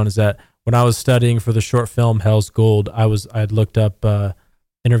Tombstone is that when I was studying for the short film Hell's Gold, I'd looked up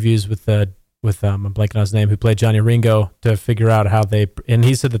interviews with I'm blanking on his name, who played Johnny Ringo, to figure out how and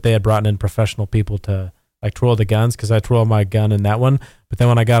he said that they had brought in professional people to like twirl the guns, because I twirled my gun in that one. But then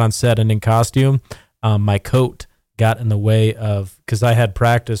when I got on set and in costume, my coat got in the way of, because I had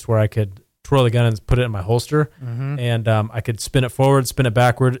practiced where I could twirl the gun and put it in my holster, and I could spin it forward, spin it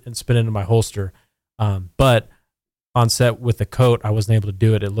backward, and spin it into my holster. But on set with the coat, I wasn't able to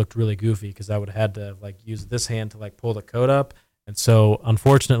do it. It looked really goofy because I would have had to like use this hand to like pull the coat up. And so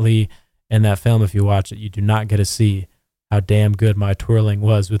unfortunately in that film, if you watch it, you do not get to see how damn good my twirling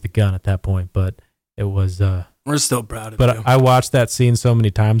was with the gun at that point. But it was, we're still proud of but you. I watched that scene so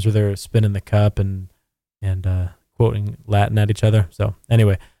many times where they're spinning the cup and quoting Latin at each other. So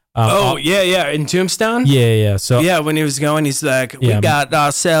anyway. Yeah. In Tombstone? Yeah. So yeah, when he was going, he's like, we Yeah. got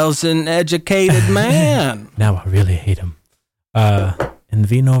ourselves an educated man. now I really hate him. In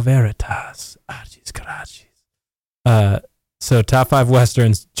vino veritas, archis carachis. So top 5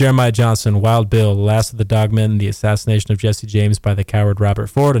 Westerns: Jeremiah Johnson, Wild Bill, The Last of the Dogmen, The Assassination of Jesse James by the Coward Robert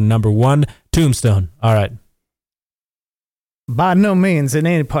Ford, and number 1, Tombstone. All right. By no means in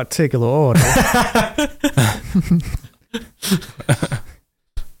any particular order.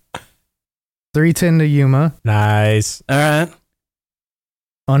 3:10 to Yuma. Nice. All right.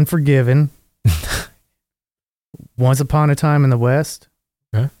 Unforgiven. Once Upon a Time in the West.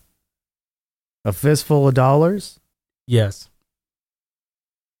 Okay. A Fistful of Dollars. Yes.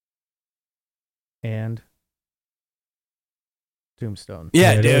 And Tombstone.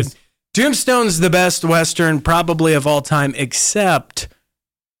 Yeah, There it dude. is. Tombstone's the best Western probably of all time, except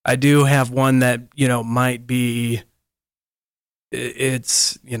I do have one that, might be,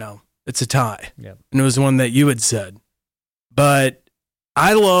 it's a tie. Yep. And it was one that you had said. But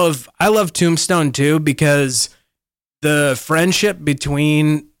I love Tombstone too, because the friendship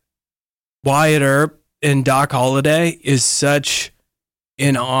between Wyatt Earp and Doc Holliday is such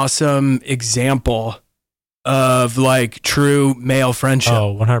an awesome example of like true male friendship.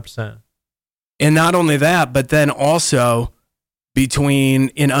 Oh, 100%. And not only that, but then also between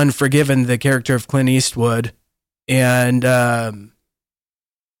in Unforgiven, the character of Clint Eastwood and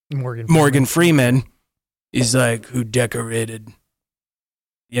Morgan Freeman, he's like, who decorated,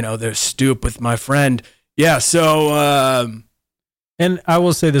 their stoop with my friend. Yeah. So, And I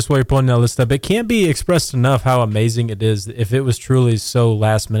will say this while you're pulling all this stuff, it can't be expressed enough how amazing it is if it was truly so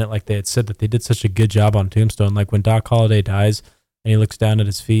last minute, like they had said that they did such a good job on Tombstone. Like when Doc Holliday dies and he looks down at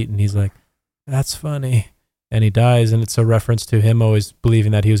his feet and he's like, that's funny. And he dies, and it's a reference to him always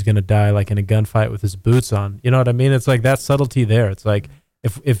believing that he was going to die like in a gunfight with his boots on. You know what I mean? It's like that subtlety there. It's like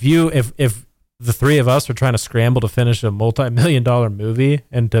if the three of us were trying to scramble to finish a multi-million-dollar movie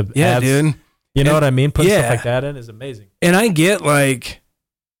and to add, dude. you know what I mean? Put Yeah. stuff like that in is amazing. And I get like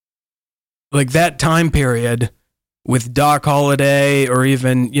that time period with Doc Holliday, or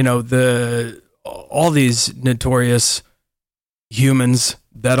even, all these notorious humans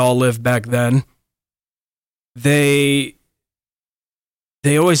that all lived back then. They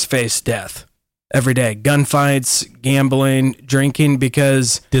always face death every day. Gunfights, gambling, drinking,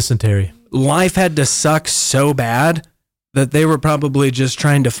 because Dysentery. life had to suck so bad that they were probably just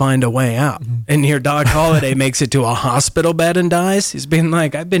trying to find a way out. And here Doc Holliday makes it to a hospital bed and dies. He's been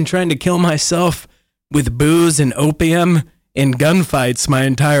like, I've been trying to kill myself with booze and opium and gunfights my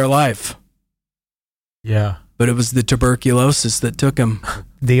entire life. Yeah. But it was the tuberculosis that took him.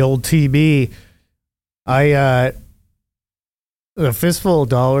 The old TB. A Fistful of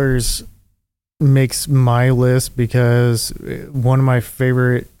Dollars makes my list because one of my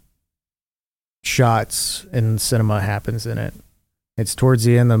favorite shots in cinema happens in it. It's towards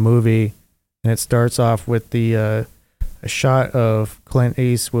the end of the movie, and it starts off with a shot of Clint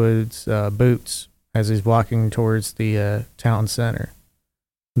Eastwood's boots as he's walking towards the town center.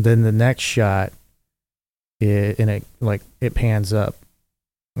 Then the next shot, it pans up.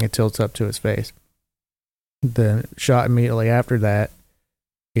 It tilts up to his face. The shot immediately after that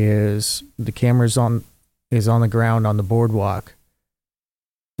is the camera's on the ground on the boardwalk,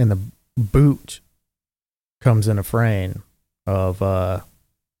 and the boot comes in a frame of the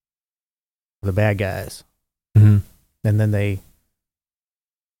bad guys. Mm-hmm. And then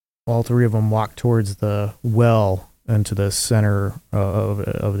all three of them walk towards the well into the center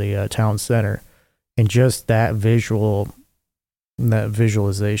of the town center. And just that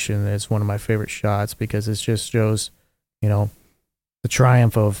visualization is one of my favorite shots because it just shows, the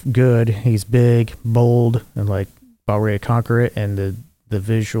triumph of good. He's big, bold, and like about ready to conquer it. And the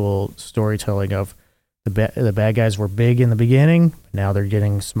visual storytelling of the bad guys were big in the beginning, now they're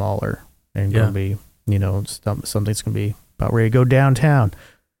getting smaller and going to be, something's going to be about ready to go downtown.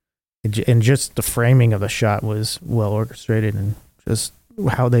 And just the framing of the shot was well orchestrated, and just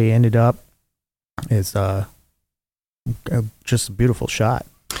how they ended up is just a beautiful shot.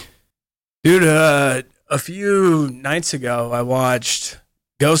 Dude, a few nights ago, I watched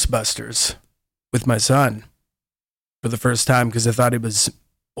Ghostbusters with my son for the first time because I thought he was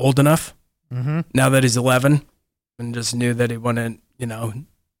old enough. Mm-hmm. Now that he's 11, and just knew that he wouldn't,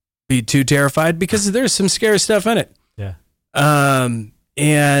 be too terrified because there's some scary stuff in it. Yeah.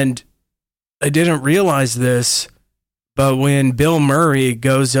 And I didn't realize this, but when Bill Murray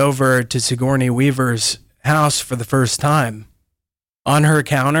goes over to Sigourney Weaver's house for the first time, on her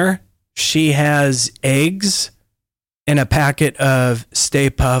counter, she has eggs and a packet of Stay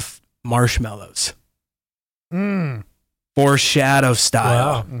Puft marshmallows. Foreshadow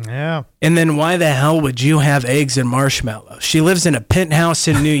style. Wow. Yeah. And then why the hell would you have eggs and marshmallows? She lives in a penthouse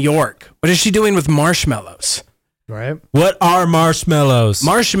in New York. What is she doing with marshmallows? Right. What are marshmallows?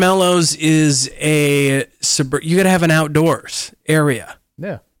 Marshmallows is you got to have an outdoors area.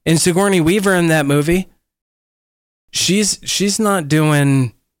 Yeah. And Sigourney Weaver in that movie, she's not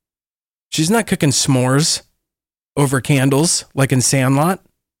cooking s'mores over candles like in Sandlot.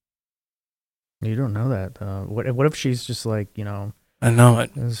 You don't know that. What if she's just like, I know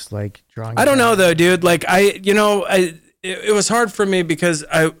it. It's like drawing. I don't know though, dude. Like it was hard for me because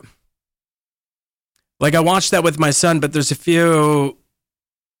I watched that with my son, but there's a few,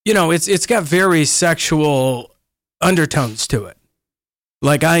 it's got very sexual undertones to it.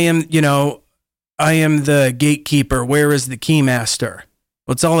 Like I am the gatekeeper. Where is the keymaster?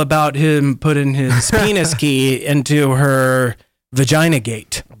 Well, it's all about him putting his penis key into her vagina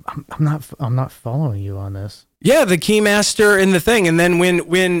gate. I'm not following you on this. Yeah, the keymaster in the thing. And then when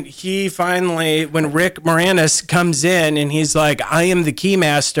Rick Moranis comes in and he's like, I am the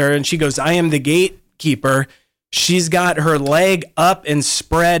keymaster, and she goes, I am the gatekeeper, she's got her leg up and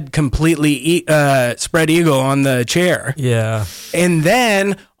spread completely, spread eagle on the chair. Yeah. And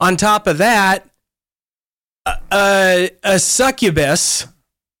then on top of that, a succubus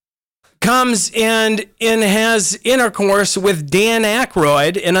comes and has intercourse with Dan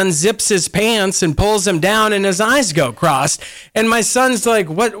Aykroyd and unzips his pants and pulls him down, and his eyes go crossed. And my son's like,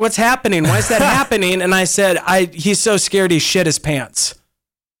 what's happening? Why is that happening? And I said, he's so scared he shit his pants.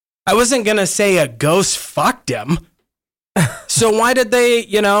 I wasn't going to say a ghost fucked him. So why did they,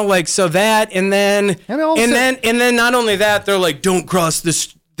 so that, and then not only that, they're like, don't cross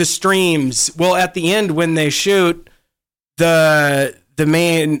the streams. Well, at the end, when they shoot the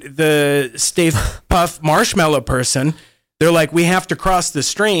Stay Puft marshmallow person, they're like, we have to cross the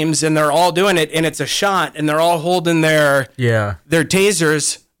streams, and they're all doing it, and it's a shot, and they're all holding their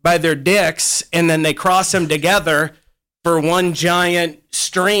tasers by their dicks, and then they cross them together for one giant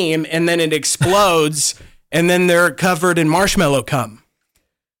stream, and then it explodes, and then they're covered in marshmallow cum.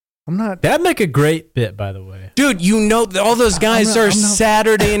 That'd make a great bit, by the way. Dude, all those guys are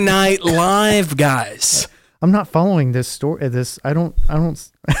Saturday Night Live guys. I'm not following this story. I don't.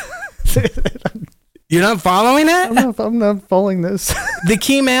 You're not following it? I'm not following this. The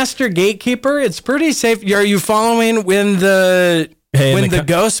Keymaster Gatekeeper, it's pretty safe. Are you following when the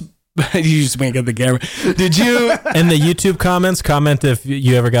ghost... You just wink at the camera. Did you... In the YouTube comments, comment if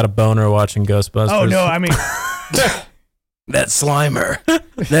you ever got a boner watching Ghostbusters. Oh, no, I mean... That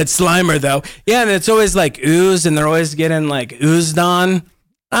Slimer, though. Yeah, and it's always like ooze, and they're always getting like oozed on.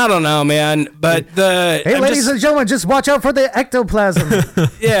 I don't know, man. But ladies and gentlemen, just watch out for the ectoplasm.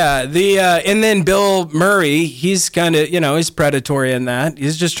 Yeah, and then Bill Murray, he's kind of, he's predatory in that.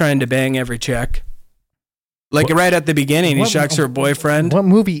 He's just trying to bang every chick. Like right at the beginning, he shucks her boyfriend. What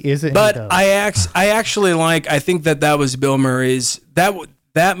movie is it? But I actually I think that was Bill Murray's.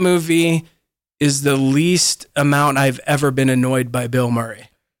 That movie is the least amount I've ever been annoyed by Bill Murray.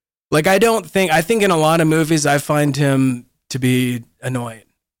 Like I think in a lot of movies I find him to be annoying.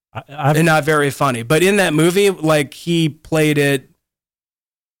 And not very funny. But in that movie, like he played it,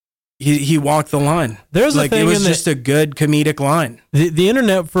 he walked the line. There's like it was just a good comedic line. The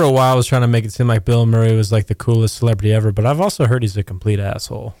internet for a while was trying to make it seem like Bill Murray was like the coolest celebrity ever, but I've also heard he's a complete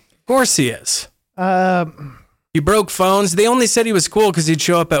asshole. Of course he is. He broke phones. They only said he was cool because he'd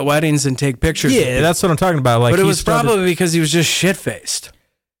show up at weddings and take pictures. Yeah, that's what I'm talking about. Like, but it was probably because he was just shit-faced.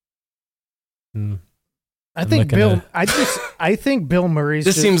 I think Bill Murray's.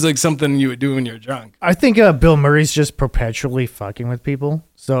 This seems like something you would do when you're drunk. I think Bill Murray's just perpetually fucking with people.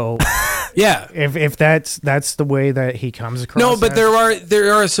 So yeah, if that's the way that he comes across. No, but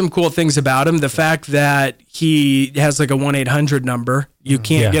there are some cool things about him. The fact that he has like a 1-800 number, you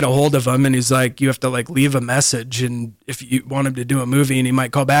can't get a hold of him, and he's like, you have to like leave a message, and if you want him to do a movie, and he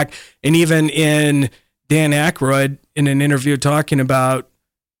might call back. And even in Dan Aykroyd in an interview talking about.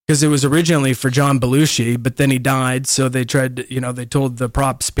 Because it was originally for John Belushi, but then he died. So they tried to, they told the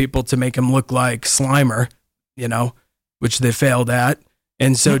props people to make him look like Slimer, which they failed at.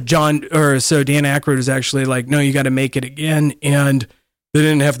 And so Dan Aykroyd was actually like, no, you got to make it again. And they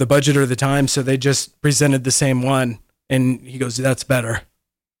didn't have the budget or the time. So they just presented the same one. And he goes, that's better.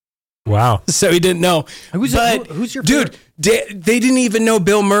 Wow. So he didn't know. Who's your dude? They didn't even know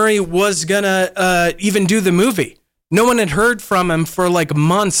Bill Murray was going to even do the movie. No one had heard from him for like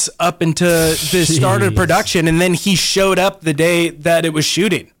months up into the start of production, and then he showed up the day that it was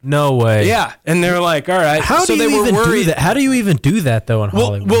shooting. No way. Yeah, and they're like, "All right." How do you even do that? How do you even do that though in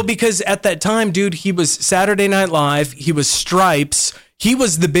Hollywood? Well, because at that time, dude, he was Saturday Night Live. He was Stripes. He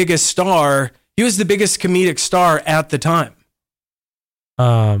was the biggest star. He was the biggest comedic star at the time.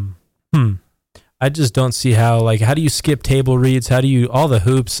 I just don't see how do you skip table reads? How do you, all the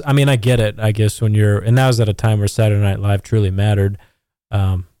hoops? I mean, I get it, I guess, and that was at a time where Saturday Night Live truly mattered.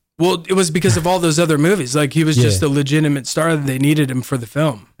 Well, it was because of all those other movies. Like, he was just a legitimate star. They needed him for the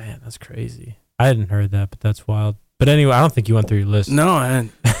film. Man, that's crazy. I hadn't heard that, but that's wild. But anyway, I don't think you went through your list. No, I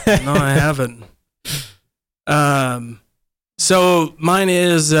haven't. So mine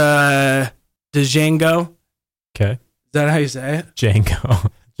is Django. Okay. Is that how you say it?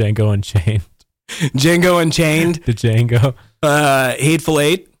 Django Unchained. Django Unchained. The Django. Hateful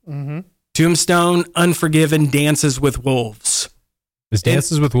Eight. Mm-hmm. Tombstone, Unforgiven, Dances with Wolves. Is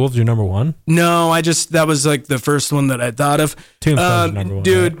Dances with Wolves your number one? No, that was like the first one that I thought of. Tombstone's number one.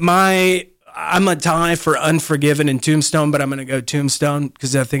 Dude, I'm a tie for Unforgiven and Tombstone, but I'm going to go Tombstone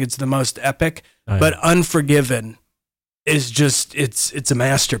because I think it's the most epic. Oh, yeah. But Unforgiven is just, it's a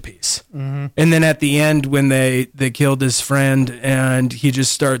masterpiece. Mm-hmm. And then at the end, when they killed his friend and he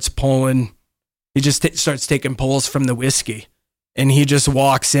just starts pulling, starts taking pulls from the whiskey. And he just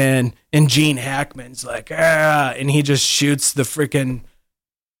walks in, and Gene Hackman's like, and he just shoots the freaking,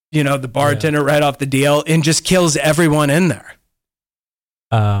 the bartender right off the deal and just kills everyone in there.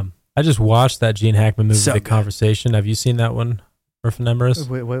 I just watched that Gene Hackman movie, So The good. Conversation. Have you seen that one, Orphan Emrys?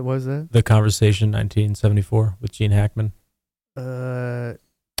 Wait, what was that? The Conversation, 1974, with Gene Hackman. No.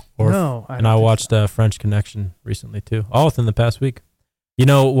 I watched French Connection recently, too. All within the past week.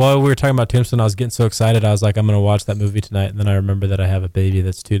 While we were talking about Tombstone, I was getting so excited. I was like, I'm going to watch that movie tonight. And then I remember that I have a baby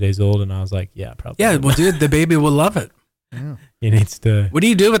that's 2 days old. And I was like, yeah, probably. Yeah, well, dude, the baby will love it. Yeah. He needs to. What do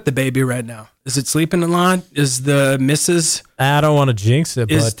you do with the baby right now? Is it sleeping a lot? Is the missus I don't want to jinx it,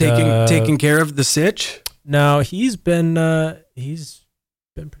 but taking care of the sitch? No, he's been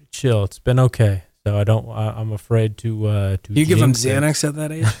pretty chill. It's been okay. So I'm afraid to You give him jinx it. Xanax at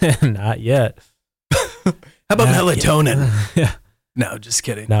that age? Not yet. How about melatonin? Yeah. No, just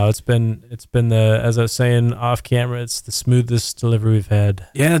kidding. No, it's been as I was saying off camera, it's the smoothest delivery we've had.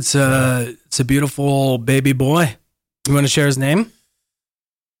 Yeah, it's a beautiful baby boy. You want to share his name?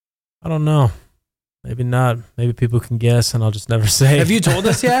 I don't know. Maybe not. Maybe people can guess, and I'll just never say. Have you told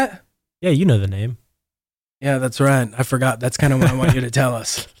us yet? Yeah, you know the name. Yeah, that's right. I forgot. That's kind of what I want you to tell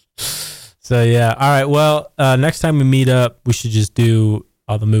us. So yeah, all right. Well, next time we meet up, we should just do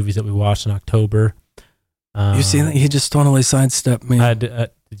all the movies that we watched in October. You see that? He just totally sidestepped me. Did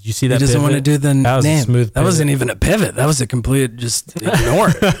you see that? He doesn't pivot? want to do the That was name. a smooth That pivot. wasn't even a pivot. That was a complete just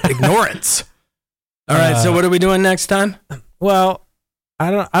ignorance. All right. So what are we doing next time? Well,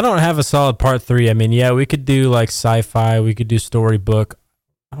 I don't have a solid part 3. I mean, yeah, we could do like sci-fi. We could do storybook.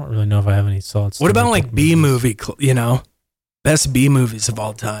 I don't really know if I have any solid. What about storybook like B movie? Best B movies of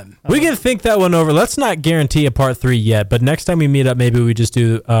all time. We can think that one over. Let's not guarantee a part 3 yet, but next time we meet up, maybe we just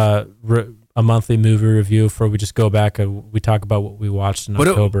do a monthly movie review for we just go back and we talk about what we watched in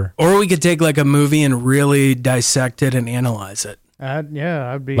October. Or we could take like a movie and really dissect it and analyze it.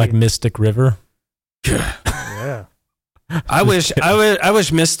 I'd be Like Mystic River. yeah. I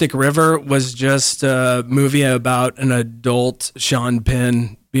wish Mystic River was just a movie about an adult Sean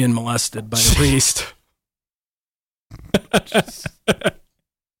Penn being molested by a priest.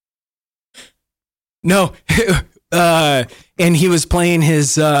 No, and he was playing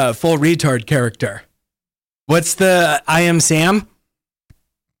his full retard character. What's the I Am Sam?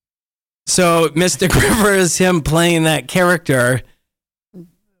 So Mystic River is him playing that character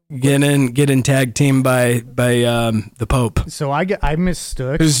getting tag team by the Pope. So I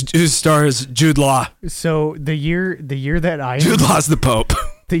mistook. Who stars Jude Law. So the year that Jude Law's the Pope.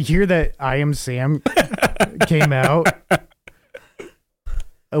 The year that I Am Sam came out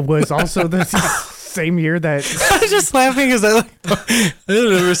was also the same year that I was just laughing because I've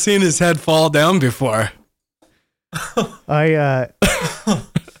never seen his head fall down before.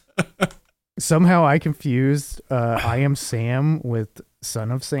 Somehow I confused I Am Sam with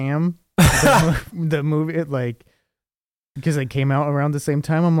Son of Sam. The movie, because it came out around the same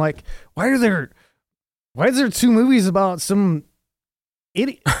time. I'm like, why is there two movies about some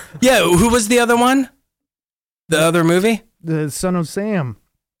idiot? Yeah, who was the other one? The other movie? The Son of Sam.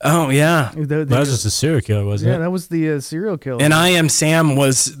 Oh, yeah. That was just a serial killer, wasn't it? Yeah, that was the serial killer. And I Am Sam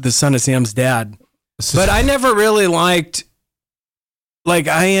was the Son of Sam's dad. But I never really liked,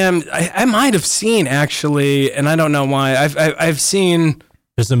 I might have seen, actually, and I don't know why. I've seen...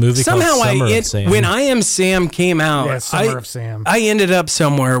 There's a movie somehow called Summer of Sam. When I Am Sam came out, Summer of Sam. I ended up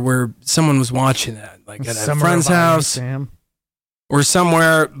somewhere where someone was watching that, like at a friend's house Sam. Or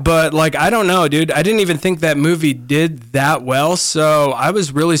somewhere. But I don't know, dude. I didn't even think that movie did that well. So I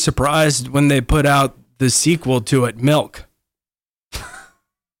was really surprised when they put out the sequel to it, Milk.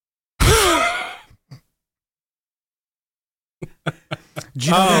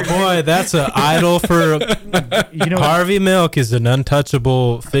 Oh boy, that's an idol for Harvey Milk is an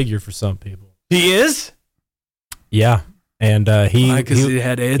untouchable figure for some people. He is? Yeah. And because he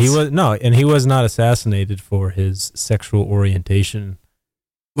had AIDS? He was not assassinated for his sexual orientation.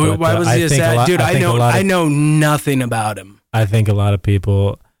 Why was he assassinated? Dude, I know nothing about him. I think a lot of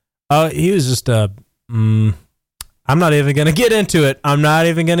people he was just I'm not even going to get into it.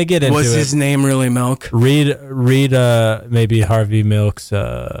 Was his name really Milk? Read maybe Harvey Milk's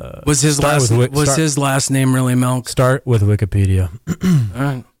Was his last name really Milk? Start with Wikipedia. All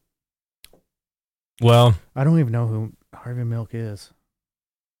right. Well, I don't even know who Harvey Milk is.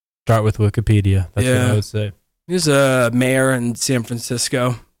 Start with Wikipedia. That's what I would say. He was a mayor in San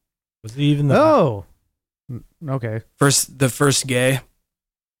Francisco. Was he even okay. The first gay.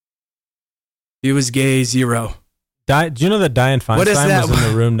 He was gay 0. Do you know that Dianne Feinstein was in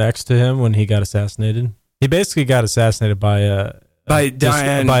the room next to him when he got assassinated? He basically got assassinated by a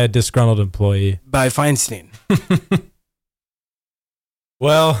disgruntled employee. By Feinstein.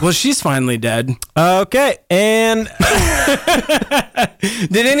 Well, she's finally dead. Okay, and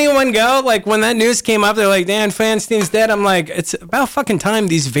did anyone go? When that news came up, they're like, Dan Feinstein's dead. I'm like, it's about fucking time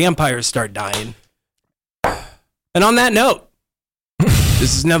these vampires start dying. And on that note,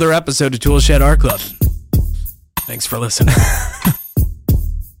 this is another episode of Toolshed Art Club. Thanks for listening.